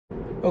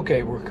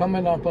Okay, we're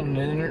coming up on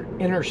an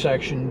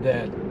intersection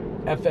that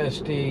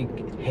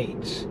FSD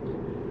hates.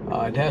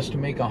 It has to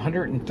make a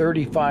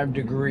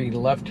 135-degree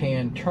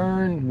left-hand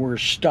turn. We're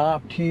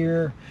stopped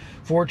here.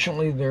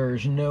 Fortunately,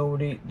 there's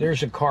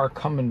a car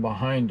coming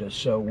behind us,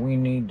 so we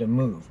need to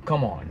move.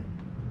 Come on.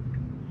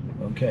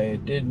 Okay,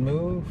 it did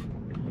move.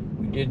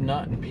 We did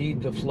not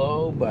impede the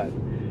flow, but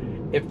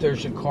if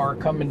there's a car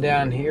coming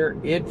down here,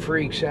 it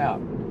freaks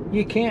out.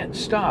 You can't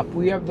stop.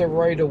 We have the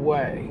right of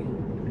way.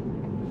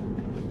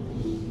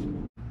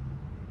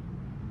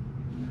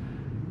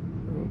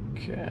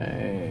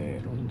 Okay,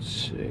 let's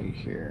see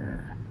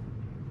here.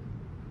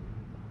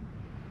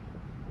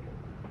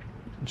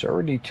 It's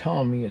already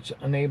telling me it's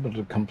unable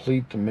to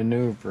complete the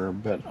maneuver,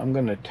 but I'm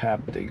going to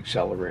tap the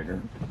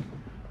accelerator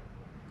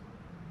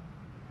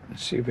and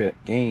see if it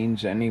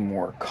gains any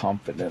more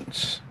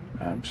confidence.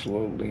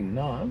 Absolutely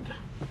not.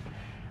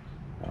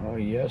 Oh,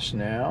 yes,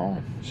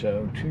 now.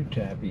 So 2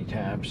 tappy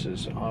taps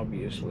is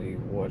obviously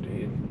what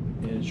it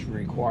is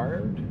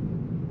required.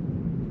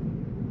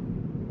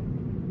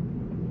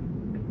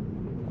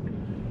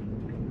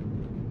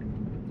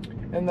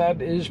 And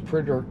that is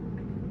pretty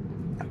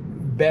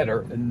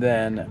better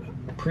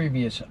than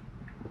previous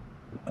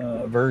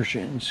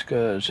versions,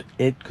 because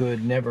it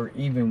could never,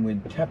 even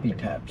with tappy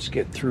taps,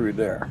 get through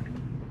there.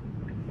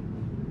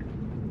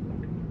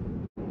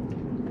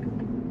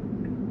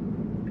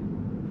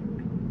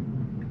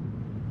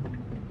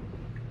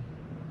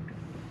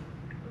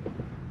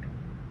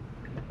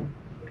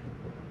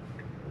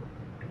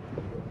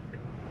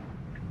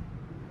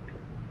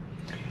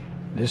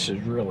 This is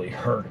really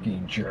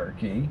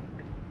herky-jerky.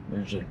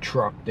 There's a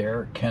truck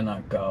there. Can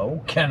I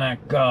go? Can I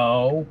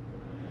go?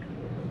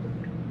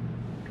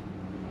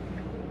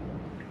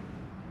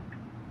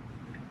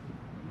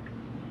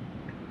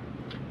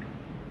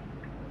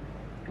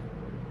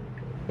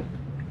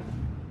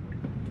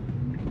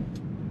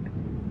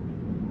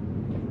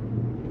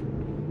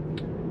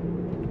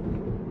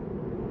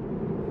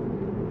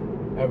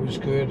 I was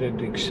good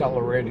at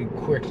accelerating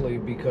quickly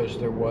because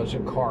there was a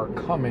car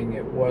coming.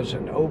 It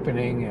wasn't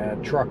opening. A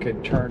truck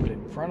had turned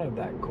in front of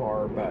that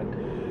car, but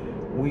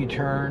we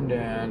turned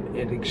and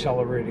it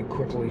accelerated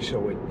quickly,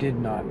 so it did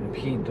not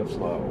impede the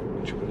flow,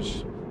 which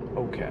was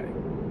okay.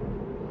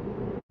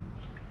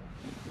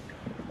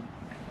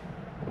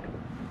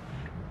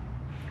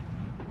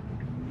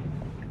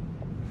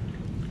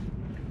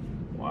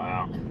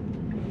 Wow.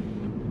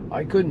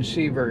 I couldn't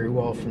see very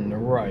well from the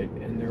right,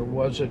 and there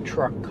was a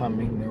truck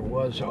coming. There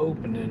was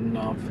opening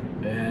enough,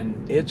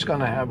 and it's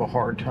going to have a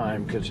hard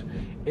time because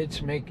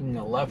it's making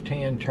a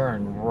left-hand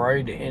turn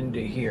right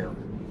into here.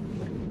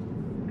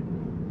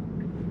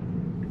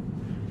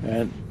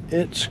 And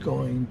it's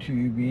going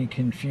to be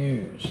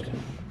confused.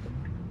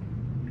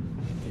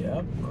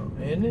 Yep,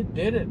 and it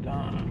did it.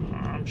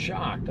 I'm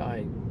shocked.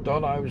 I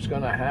thought I was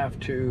going to have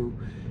to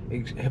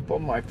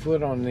put my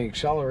foot on the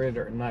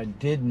accelerator, and I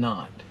did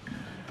not.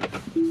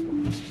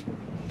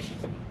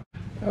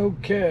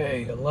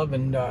 Okay,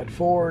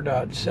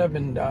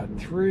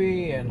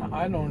 11.4.7.3, and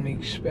I don't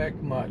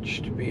expect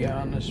much, to be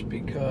honest,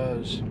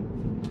 because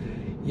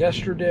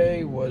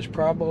yesterday was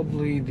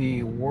probably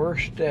the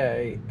worst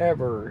day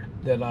ever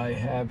that I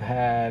have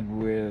had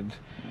with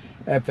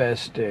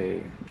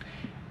FSD.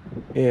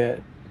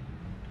 It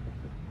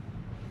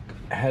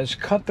has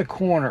cut the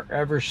corner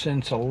ever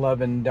since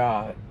 11.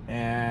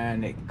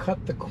 And it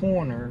cut the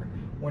corner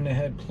when it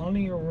had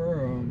plenty of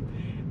room,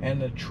 and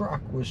the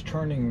truck was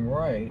turning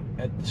right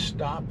at the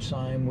stop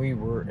sign we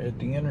were at,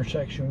 the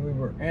intersection we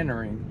were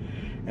entering,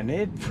 and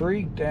it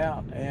freaked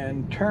out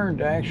and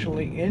turned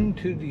actually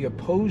into the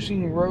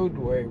opposing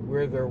roadway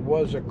where there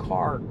was a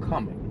car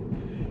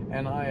coming,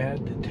 and I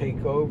had to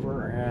take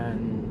over,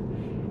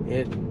 and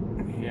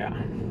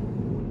yeah.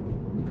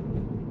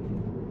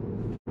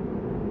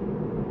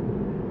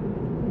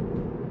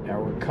 Now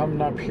we're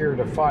coming up here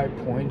to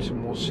 5 points,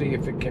 and we'll see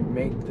if it can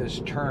make this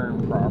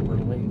turn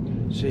properly.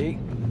 See?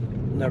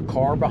 The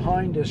car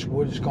behind us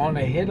was going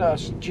to hit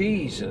us.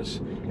 Jesus.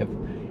 If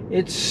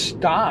it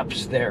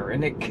stops there,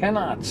 and it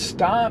cannot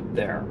stop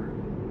there.